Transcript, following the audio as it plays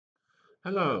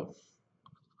Hello.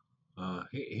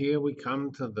 Here we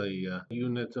come to the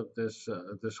unit of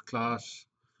this class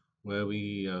where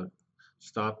we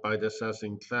start by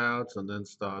discussing clouds and then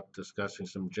start discussing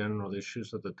some general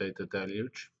issues of the data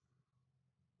deluge.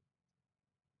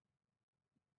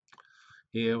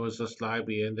 Here was the slide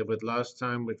we ended with last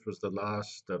time, which was the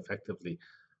last effectively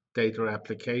data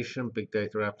application, big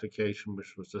data application,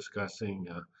 which was discussing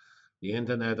the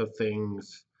Internet of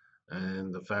Things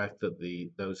and the fact that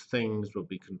those things will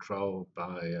be controlled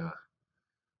by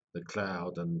the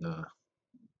cloud and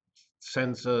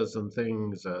sensors and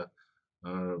things are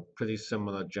a pretty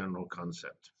similar general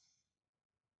concept.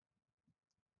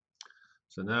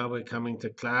 So now we're coming to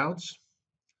clouds.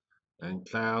 And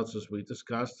clouds, as we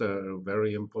discussed, are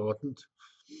very important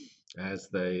as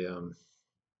they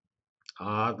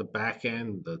are the back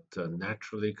end that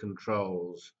naturally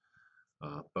controls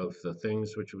both the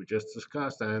things which we just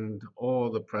discussed and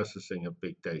all the processing of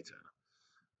big data.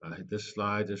 This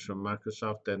slide is from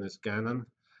Microsoft Dennis Gannon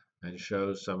and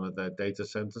shows some of their data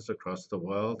centers across the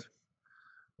world,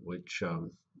 which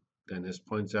Dennis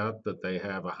points out that they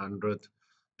have 100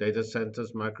 data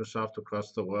centers, Microsoft,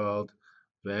 across the world,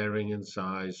 varying in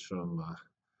size from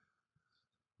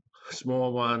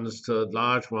small ones to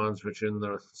large ones, which are in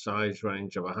the size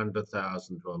range of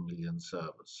 100,000 to 1,000,000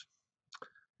 servers.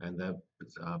 And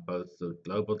both the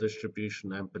global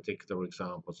distribution and particular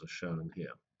examples are shown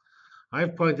here.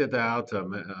 I've pointed out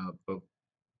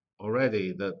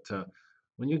already that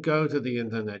when you go to the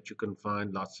internet, you can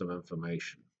find lots of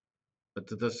information. But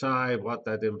to decide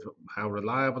how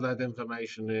reliable that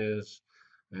information is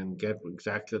and get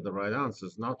exactly the right answer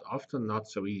is often not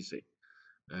so easy.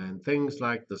 And things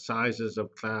like the sizes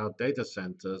of cloud data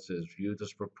centers is viewed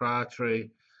as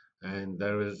proprietary, and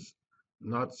there is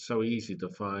not so easy to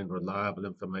find reliable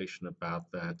information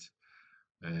about that.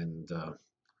 And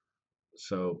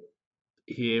so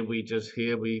here we just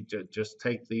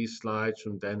take these slides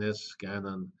from Dennis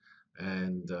Gannon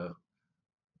and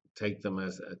take them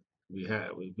as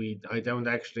I don't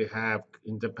actually have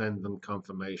independent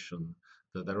confirmation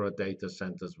that there are data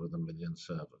centers with 1,000,000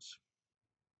 servers.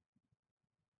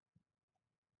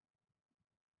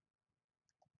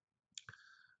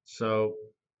 So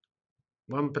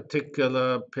one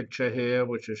particular picture here,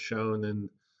 which is shown in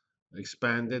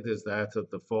expanded, is that of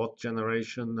the 4th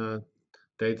generation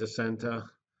data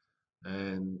center,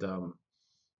 and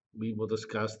we will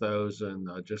discuss those in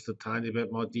just a tiny bit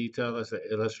more detail as they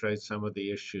illustrate some of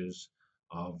the issues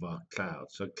of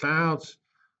clouds. So clouds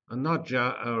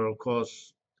are of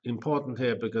course important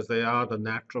here because they are the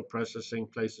natural processing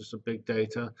places of big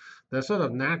data. They're sort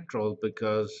of natural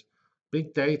because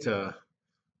big data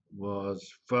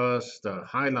was first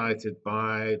highlighted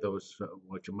by those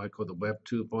what you might call the Web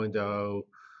 2.0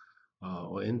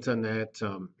 or internet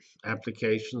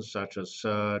applications such as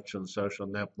search and social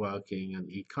networking and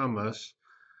e-commerce.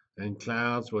 And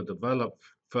clouds were developed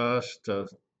first to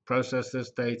process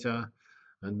this data,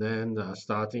 and then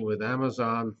starting with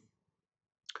Amazon,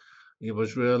 it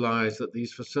was realized that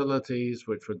these facilities,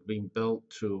 which were being built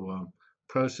to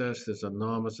process this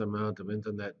enormous amount of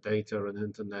internet data and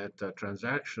internet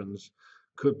transactions,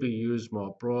 could be used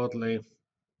more broadly,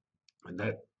 and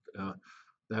uh,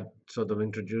 that sort of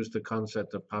introduced the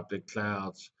concept of public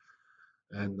clouds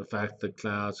and the fact that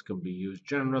clouds can be used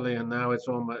generally. And now it's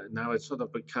sort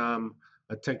of become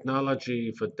a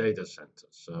technology for data centers.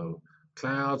 So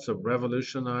clouds have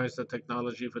revolutionized the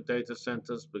technology for data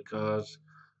centers because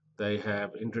they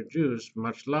have introduced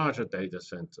much larger data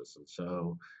centers. And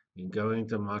so in going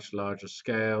to much larger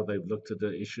scale, they've looked at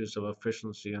the issues of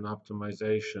efficiency and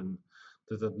optimization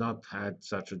that have not had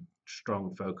such a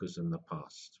strong focus in the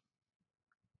past.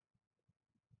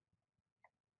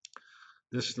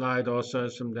 This slide also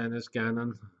is from Dennis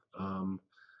Gannon,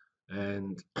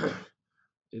 and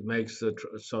it makes a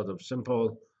sort of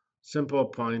simple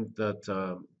point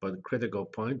that, but critical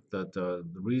point that the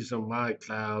reason why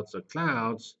clouds are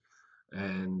clouds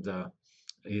and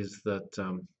is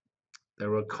that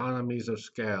there are economies of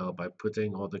scale by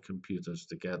putting all the computers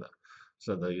together.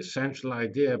 So the essential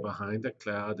idea behind the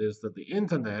cloud is that the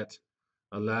internet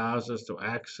allows us to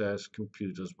access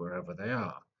computers wherever they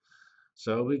are.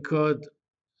 So we could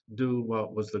do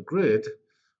what was the grid,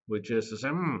 which is to say,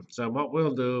 so what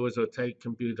we'll do is we'll take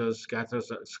computers, scatter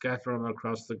them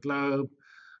across the globe,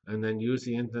 and then use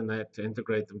the internet to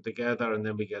integrate them together, and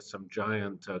then we get some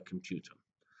giant computer.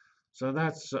 So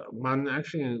that's one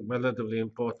actually relatively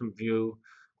important view.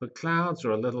 But clouds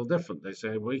are a little different. They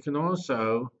say we can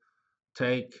also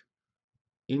take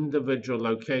individual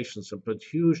locations and put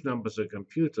huge numbers of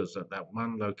computers at that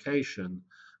one location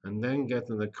and then get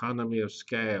an economy of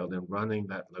scale in running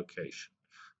that location.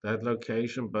 That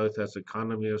location both has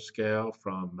economy of scale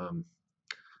from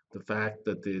the fact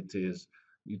that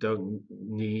you don't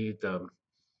need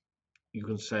you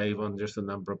can save on just the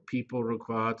number of people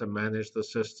required to manage the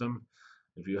system.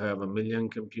 If you have 1 million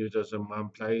computers in one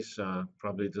place,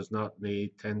 probably does not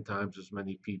need 10 times as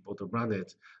many people to run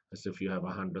it as if you have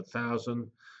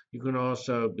 100,000. You can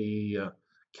also be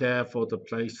careful to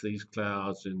place these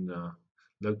clouds in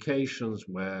locations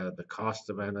where the cost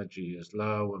of energy is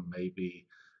low and maybe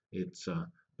it's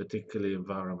particularly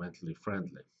environmentally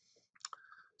friendly.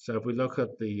 So if we look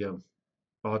at the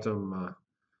bottom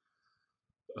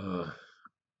uh,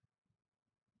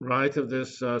 right of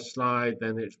this slide,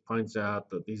 then it points out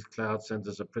that these cloud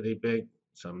centers are pretty big,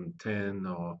 some 10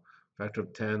 or factor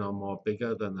of 10 or more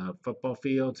bigger than a football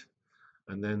field.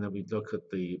 And then if we look at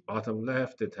the bottom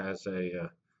left, it has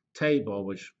a table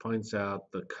which points out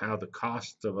how the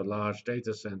cost of a large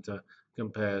data center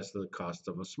compares to the cost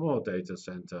of a small data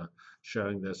center,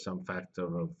 showing there's some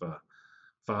factor of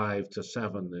 5 to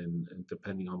 7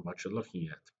 depending on what you're looking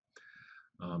at.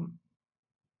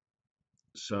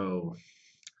 So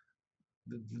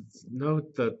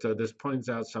note that this points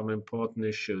out some important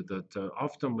issue that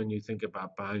often when you think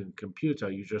about buying a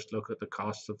computer, you just look at the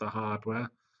cost of the hardware.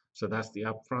 So that's the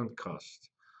upfront cost.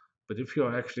 But if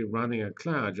you're actually running a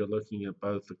cloud, you're looking at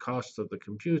both the cost of the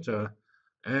computer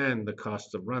and the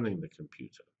cost of running the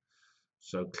computer.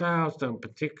 So clouds don't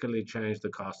particularly change the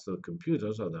cost of the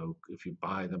computers, although if you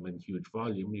buy them in huge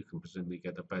volume, you can presumably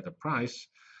get a better price.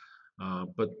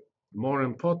 But more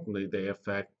importantly, they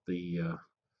affect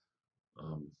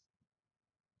um,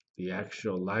 the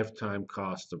actual lifetime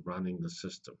cost of running the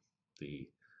system, the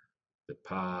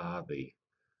power,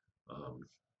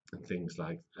 and things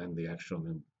like, and the actual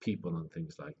people and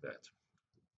things like that.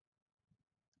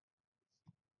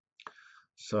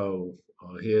 So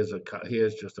here's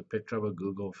just a picture of a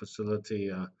Google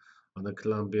facility on the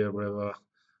Columbia River,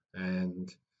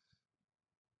 and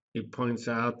it points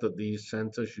out that these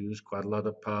centers use quite a lot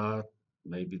of power.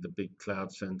 Maybe the big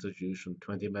cloud centers use from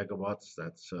 20 megawatts.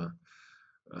 That's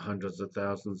hundreds of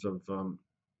thousands of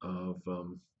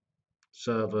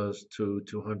servers to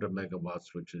 200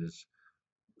 megawatts, which is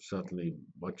certainly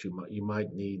what you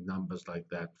might need numbers like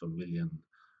that for million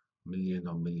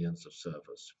or millions of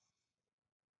servers.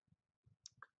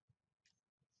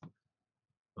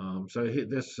 So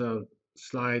this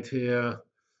slide here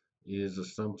is a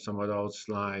somewhat old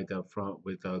slide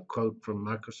with a quote from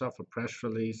Microsoft, a press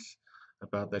release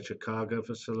about their Chicago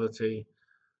facility,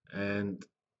 and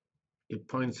it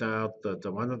points out that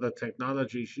one of the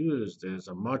technologies used is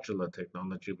a modular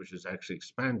technology, which is actually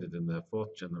expanded in their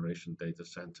 4th generation data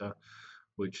center,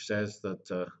 which says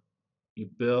that you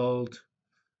build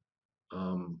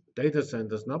data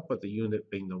centers not with the unit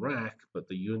being the rack, but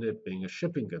the unit being a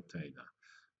shipping container.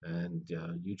 And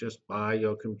you just buy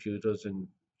your computers in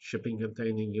shipping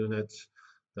containing units.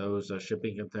 Those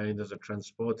shipping containers are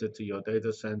transported to your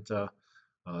data center.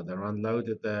 They're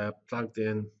unloaded there, plugged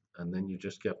in, and then you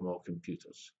just get more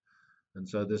computers. And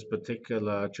so this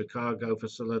particular Chicago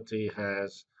facility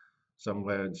has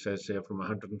somewhere, it says here, from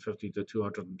 150 to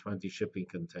 220 shipping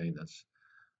containers.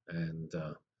 And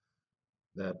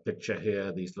the picture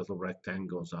here, these little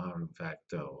rectangles are in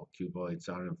fact, or cuboids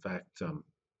are in fact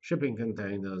shipping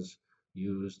containers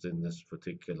used in this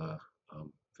particular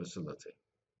facility.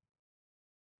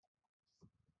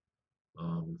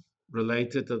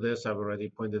 Related to this, I've already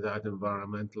pointed out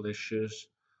environmental issues.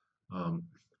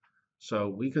 So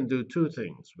we can do two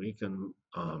things. We can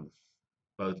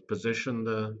both position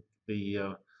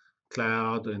the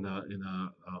cloud in a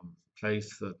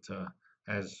place that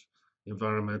has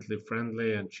environmentally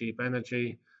friendly and cheap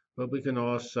energy, but we can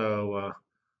also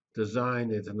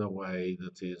design it in a way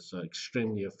that is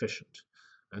extremely efficient.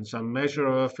 And some measure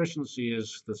of efficiency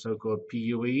is the so-called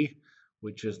PUE,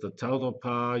 which is the total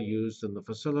power used in the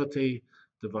facility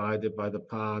divided by the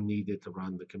power needed to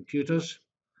run the computers.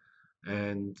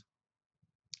 And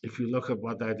if you look at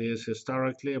what that is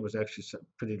historically, it was actually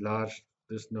pretty large.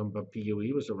 This number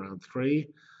PUE was around 3.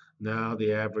 Now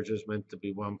the average is meant to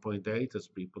be 1.8 as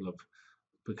people have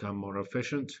become more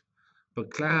efficient.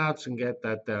 But clouds can get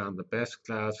that down. The best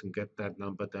clouds can get that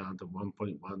number down to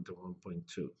 1.1 to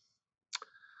 1.2.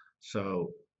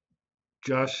 So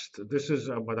this is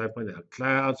what I pointed out.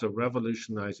 Clouds are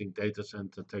revolutionizing data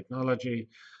center technology.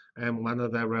 And one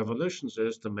of their revolutions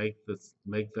is to make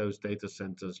those data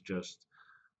centers just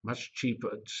much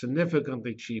cheaper,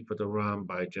 significantly cheaper to run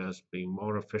by just being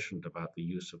more efficient about the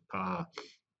use of power.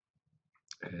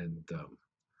 And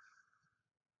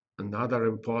another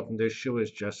important issue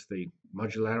is just the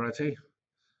modularity.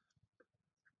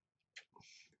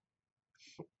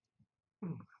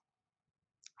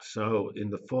 So in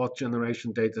the fourth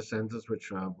generation data centers, which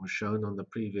were shown on the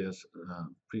previous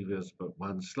but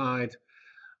one slide,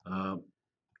 uh,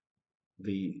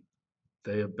 they're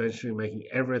eventually making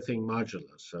everything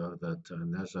modular. So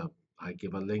that I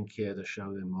give a link here to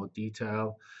show in more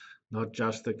detail, not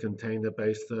just the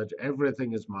container-based search,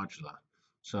 everything is modular.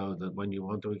 So that when you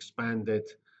want to expand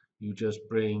it, you just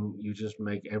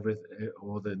make everything,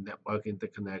 all the network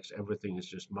interconnects, everything is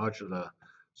just modular.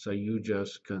 So you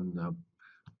just can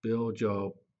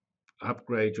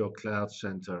upgrade your cloud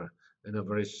center in a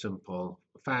very simple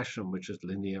fashion, which is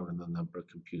linear in the number of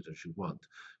computers you want.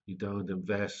 You don't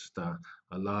invest a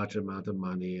large amount of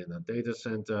money in a data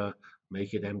center,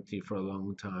 make it empty for a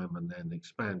long time, and then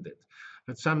expand it.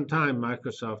 At some time,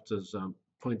 Microsoft has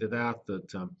pointed out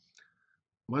that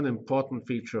one important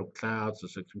feature of clouds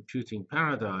as a computing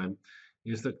paradigm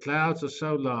is that clouds are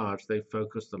so large, they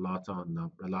focused a lot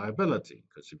on reliability,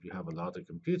 because if you have a lot of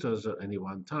computers at any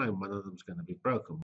one time, one of them is going to be broken.